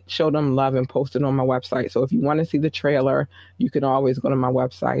might show them love and post it on my website. So if you want to see the trailer, you can always go to my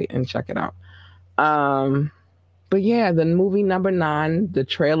website and check it out. But yeah, the movie number 9, the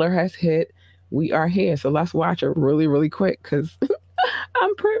trailer has hit. We are here. So let's watch it really, really quick because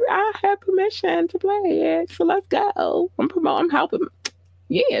I have permission to play it. So let's go. I'm helping.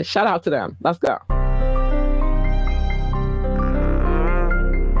 Yeah, shout out to them. Let's go.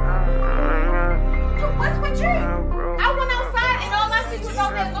 What's with you? I went outside and all I see was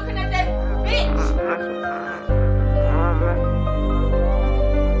over there looking at that bitch.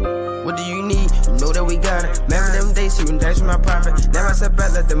 What do you need? You know that we got it. Remember them days, shooting dash with my profit. Never said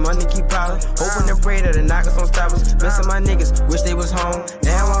back, let the money keep piling. Hoping and pray that the knockers don't stop us. Missing my niggas, wish they was home.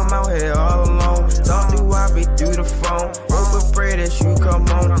 Now I'm out here all alone. Talk to Wobby through the phone. Hope and pray that you come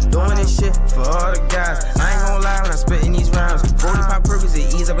on. Doing this shit for all the guys. I ain't gonna lie when I'm spitting these rhymes. 40 pop purpose,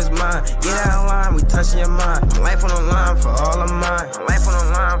 it ease up his mind. Get out of line, we touching your mind. Life on the line for all of mine. Life on the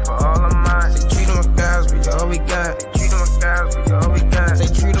line for all of mine. Say treat them like guys, we all we got. Treat them like guys, we all we got. Say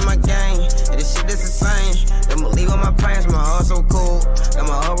treat them like gang. And this shit is the same. I'ma leave on my pants, my heart so cold. Got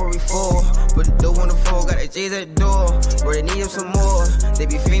my heart where we full. Put the dough on the floor, got the J's at the door. Bro, they need them some more. They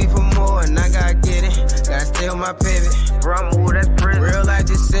be feeding for more, and I gotta get it. Gotta stay on my pivot. Bro, I'm ooh, that's prison. Real life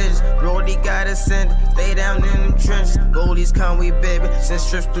decisions. Brody gotta send it. Stay down in them trenches. Goldies come, we baby. Send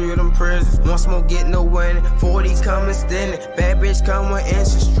strips through them prisons. One smoke, get no winning. 40 coming, standing. Bad bitch come with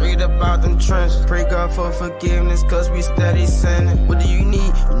inches. Straight up out them trenches. Pray God for forgiveness, cause we steady sinning. What do you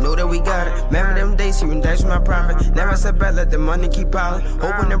need? You know that we got it. Remember them days, shooting dash with my profit. Never said back, let the money keep piling.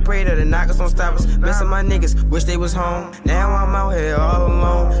 Hoping and pray that the knockers don't stop us. Missing my niggas, wish they was home. Now I'm out here all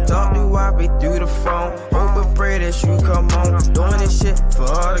alone. Talk to Wobby through the phone. Hope and pray that you come home. Doing this shit for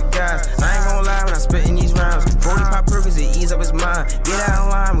all the guys. I ain't gonna lie when I'm spitting these rhymes. 40 pop purpose, it ease up his mind. Get out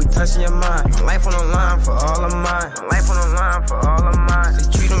of line, we touching your mind. Life on the line for all of mine. Life on the line for all of mine.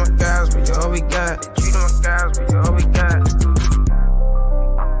 Say treat them like guys, we all we got. Treat them like guys, we all we got.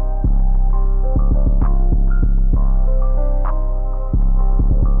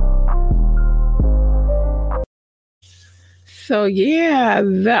 So yeah,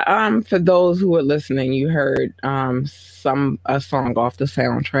 for those who are listening, you heard a song off the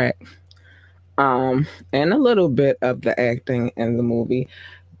soundtrack, and a little bit of the acting in the movie.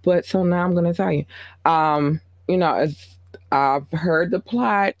 But so now I'm gonna tell you, I've heard the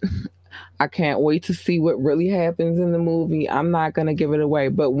plot. I can't wait to see what really happens in the movie. I'm not gonna give it away,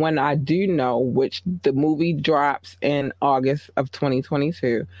 but when I do know, which the movie drops in August of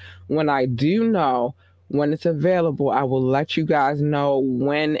 2022, when I do know. When it's available, I will let you guys know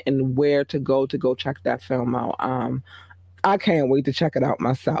when and where to go check that film out. I can't wait to check it out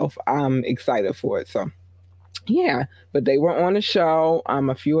myself. I'm excited for it. So, yeah. But they were on the show.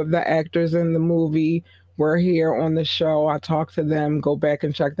 A few of the actors in the movie were here on the show. I talked to them. Go back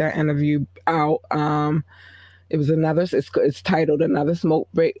and check that interview out. It was another. It's titled Another Smoke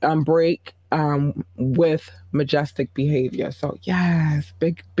Break. With Majestic Behavior. So yes,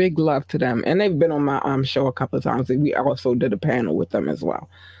 big love to them, and they've been on my show a couple of times. We also did a panel with them as well.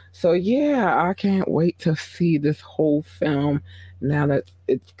 So yeah, I can't wait to see this whole film. Now that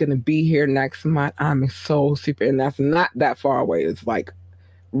it's gonna be here next month, I'm so super, and that's not that far away. It's like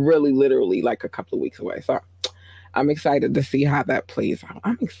really, literally, like a couple of weeks away. So I'm excited to see how that plays out.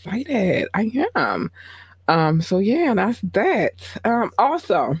 I'm excited. I am. So yeah, that's that.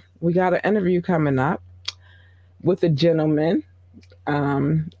 Also, we got an interview coming up with a gentleman.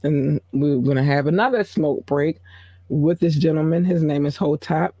 And we're gonna have another smoke break with this gentleman. His name is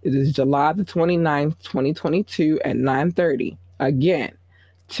Hotep. It is July the 29th, 2022 at 9:30. Again,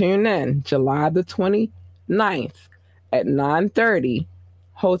 tune in July the 29th at 9:30.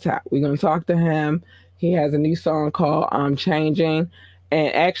 Hotep. We're gonna talk to him. He has a new song called I'm Changing.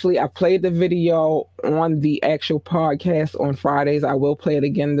 And actually, I played the video on the actual podcast on Fridays. I will play it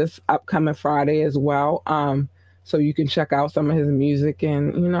again this upcoming Friday as well. So you can check out some of his music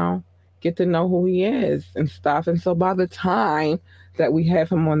and, get to know who he is and stuff. And so by the time that we have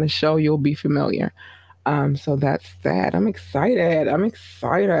him on the show, you'll be familiar. So that's that. I'm excited.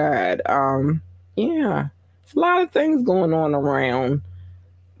 Yeah, it's a lot of things going on around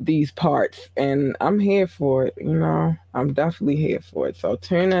these parts, and I'm here for it. I'm definitely here for it. So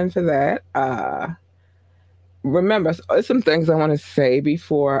tune in for that. Remember, there's some things I want to say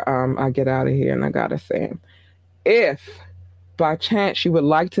before I get out of here, and I gotta say them. If by chance you would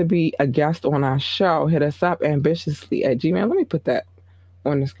like to be a guest on our show, hit us up ambitiously@gmail. Let me put that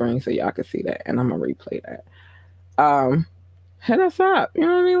on the screen so y'all can see that, and I'm gonna replay that. Hit us up. You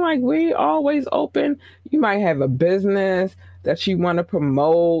know what I mean? Like, we always open. You might have a business that you want to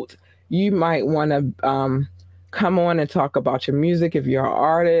promote. You might want to come on and talk about your music if you're an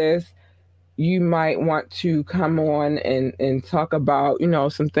artist. You might want to come on and talk about,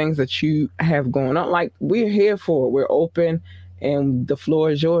 some things that you have going on. Like, we're here for it. We're open, and the floor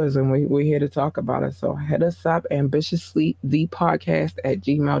is yours, and we're here to talk about it. So hit us up,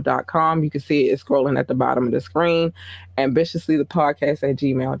 ambitiouslythepodcast@gmail.com. You can see it scrolling at the bottom of the screen,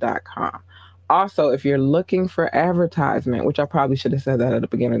 ambitiouslythepodcast@gmail.com. Also, if you're looking for advertisement, which I probably should have said that at the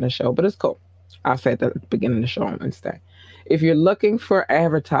beginning of the show, but it's cool. I said that at the beginning of the show on Wednesday. If you're looking for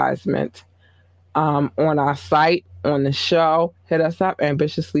advertisement on our site, on the show, hit us up,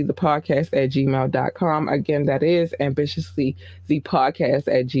 ambitiouslythepodcast@gmail.com. Again, that is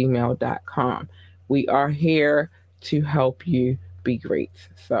ambitiouslythepodcast@gmail.com. We are here to help you be great.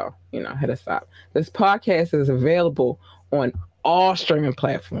 So, hit us up. This podcast is available on all streaming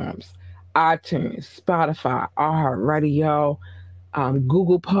platforms: iTunes, Spotify, iHeartRadio,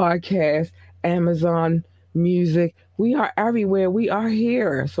 Google Podcasts, Amazon Music. We are everywhere. We are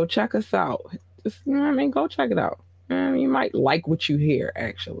here. So check us out. Just, go check it out. You might like what you hear,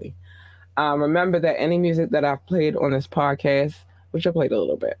 actually. Remember that any music that I've played on this podcast, which I played a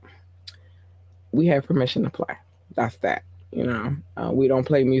little bit, we have permission to play. That's that. We don't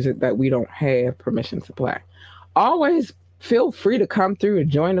play music that we don't have permission to play. Always feel free to come through and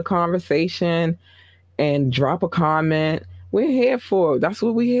join the conversation and drop a comment. We're here for, that's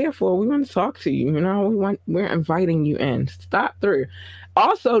what we're here for. We want to talk to you. We're inviting you in. Stop through.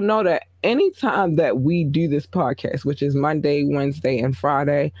 Also know that anytime that we do this podcast, which is Monday, Wednesday, and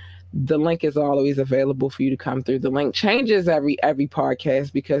Friday, the link is always available for you to come through. The link changes every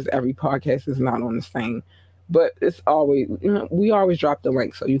podcast because every podcast is not on the same, but it's always, we always drop the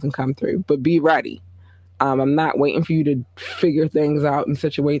link so you can come through, but be ready. I'm not waiting for you to figure things out and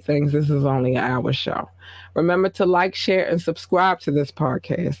situate things. This is only an hour show. Remember to like, share, and subscribe to this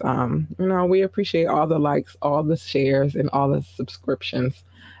podcast. We appreciate all the likes, all the shares, and all the subscriptions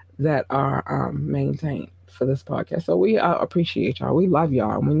that are maintained for this podcast. So we appreciate y'all. We love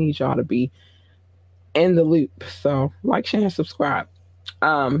y'all, and we need y'all to be in the loop. So like, share, and subscribe.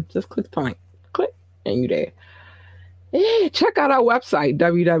 Just click the link. Click, and you're there. Yeah, check out our website,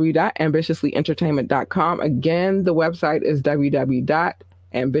 www.ambitiouslyentertainment.com. Again, the website is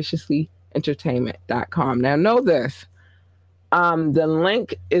www.ambitiouslyentertainment.com. Now, know this. The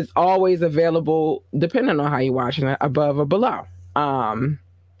link is always available, depending on how you're watching it, above or below. In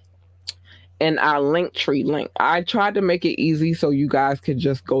our Linktree link. I tried to make it easy so you guys could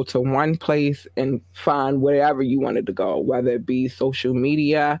just go to one place and find wherever you wanted to go, whether it be social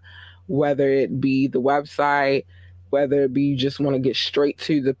media, whether it be the website, whether it be you just want to get straight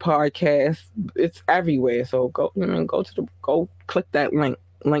to the podcast. It's everywhere. So go click that link,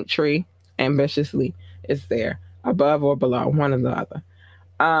 Linktree, Ambitiously. It's there, above or below, one or the other.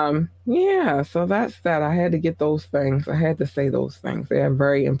 So that's that. I had to get those things. I had to say those things. They are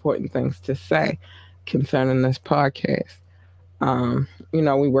very important things to say. concerning this podcast.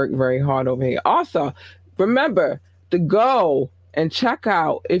 We work very hard over here. Also, remember to go and check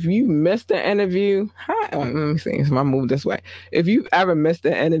out if you missed an interview. Let me see if I move this way. If you've ever missed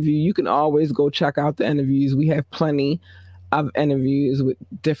an interview, you can always go check out the interviews. We have plenty of interviews with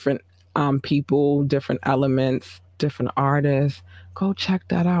different people, different elements, different artists. Go check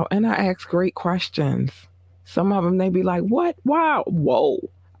that out. And I ask great questions. Some of them, they be like, what? Wow. Whoa.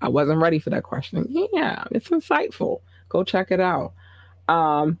 I wasn't ready for that question. Yeah, it's insightful. Go check it out.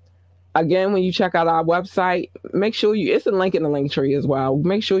 Again, when you check out our website, make sure it's a link in the link tree as well.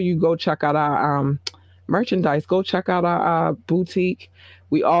 Make sure you go check out our merchandise. Go check out our boutique.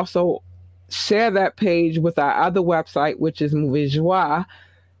 We also share that page with our other website, which is Movie Joie,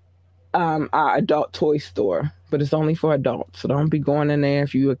 our adult toy store. But it's only for adults. So don't be going in there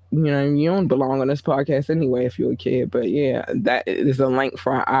if you don't belong on this podcast anyway if you're a kid. But yeah, that is a link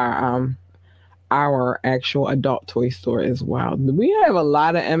for our actual adult toy store as well. We have a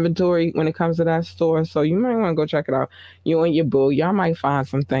lot of inventory when it comes to that store, so you might want to go check it out. You and your boo, y'all might find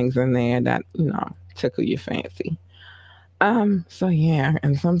some things in there that, tickle your fancy. So yeah,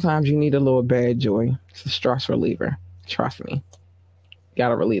 and sometimes you need a little bad joy. It's a stress reliever. Trust me.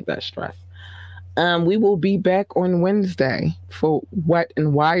 Gotta relieve that stress. We will be back on Wednesday for Wet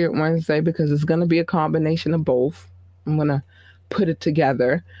and Wired Wednesday because it's gonna be a combination of both. I'm gonna put it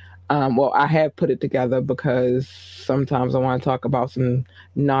together. I have put it together because sometimes I want to talk about some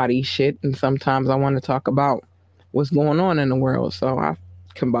naughty shit and sometimes I want to talk about what's going on in the world. So I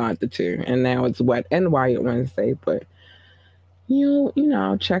combined the two and now it's Wet and Wired Wednesday. But,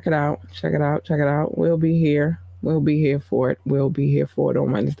 check it out. Check it out. Check it out. We'll be here. We'll be here for it. We'll be here for it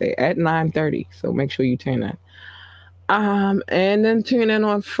on Wednesday at 9:30. So make sure you tune in. And then tune in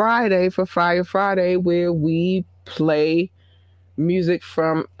on Friday for Fire Friday where we play music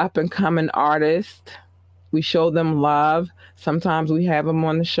from up-and-coming artists. We show them love. Sometimes we have them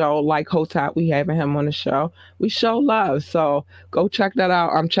on the show, like Hotep, we having him on the show. We show love, so go check that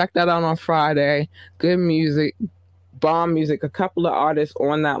out. Check that out on Friday. Good music, bomb music. A couple of artists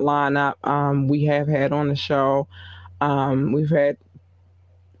on that lineup we have had on the show. We've had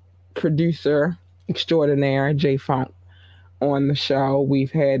producer extraordinaire J Funk on the show.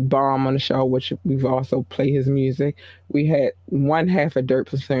 We've had Bomb on the show, which we've also played his music. We had one half of Dirt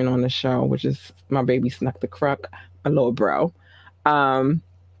Platoon on the show, which is my baby Snuck the Crook, my little bro.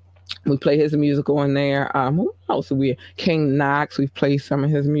 We play his music on there. Who else? King Knox. We've played some of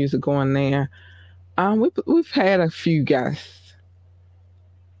his music on there. We've had a few guests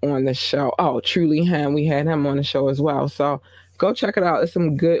on the show. Oh, Truly Him. We had him on the show as well. So go check it out. It's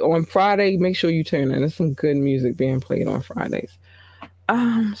some good on Friday. Make sure you tune in. There's some good music being played on Fridays.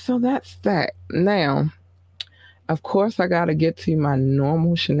 So that's that. Now, of course, I got to get to my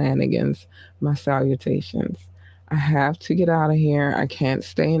normal shenanigans, my salutations. I have to get out of here. I can't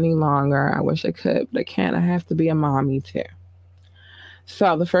stay any longer. I wish I could, but I can't. I have to be a mommy too.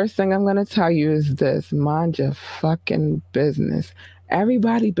 So the first thing I'm going to tell you is this. Mind your fucking business.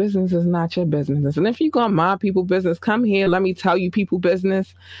 Everybody's business is not your business. And if you're going to mind people's business, come here. Let me tell you people's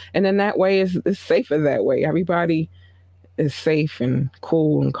business. And then that way, it's safer that way. Everybody is safe and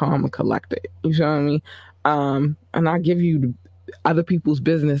cool and calm and collected. You feel me? And I give you other people's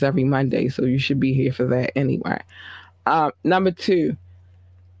business every Monday. So you should be here for that anyway. Number 2,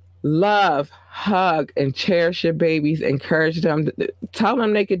 love, hug, and cherish your babies. Encourage them. Tell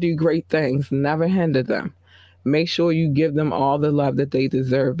them they could do great things. Never hinder them. Make sure you give them all the love that they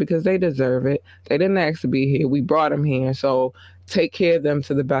deserve because they deserve it. They didn't ask to be here. We brought them here. So take care of them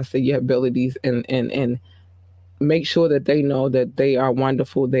to the best of your abilities and make sure that they know that they are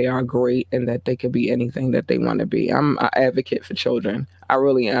wonderful, they are great, and that they can be anything that they want to be. I'm an advocate for children. I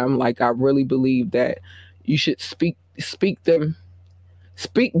really am. I really believe that you should speak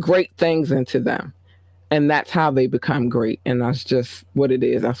great things into them. And that's how they become great. And that's just what it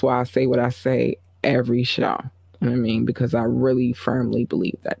is. That's why I say what I say every show. You know what I mean? Because I really firmly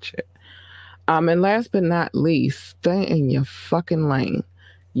believe that shit. And last but not least, stay in your fucking lane.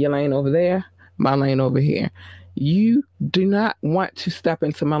 Your lane over there, my lane over here. You do not want to step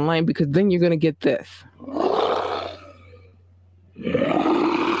into my lane because then you're going to get this.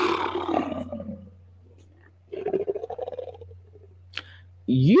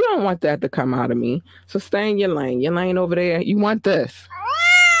 You don't want that to come out of me. So stay in your lane. Your lane over there, you want this.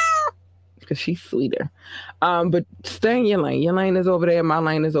 Because she's sweeter. But stay in your lane. Your lane is over there. My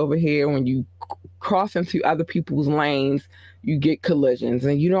lane is over here. When you cross into other people's lanes, you get collisions.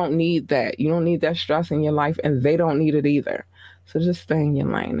 And you don't need that. You don't need that stress in your life. And they don't need it either. So just stay in your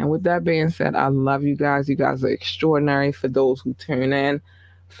lane. And with that being said, I love you guys. You guys are extraordinary. For those who tune in,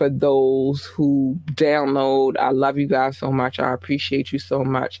 for those who download. I love you guys so much. I appreciate you so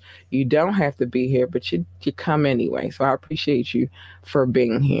much. You don't have to be here, but you come anyway. So I appreciate you for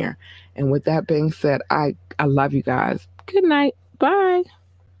being here. And with that being said, I love you guys. Good night. Bye.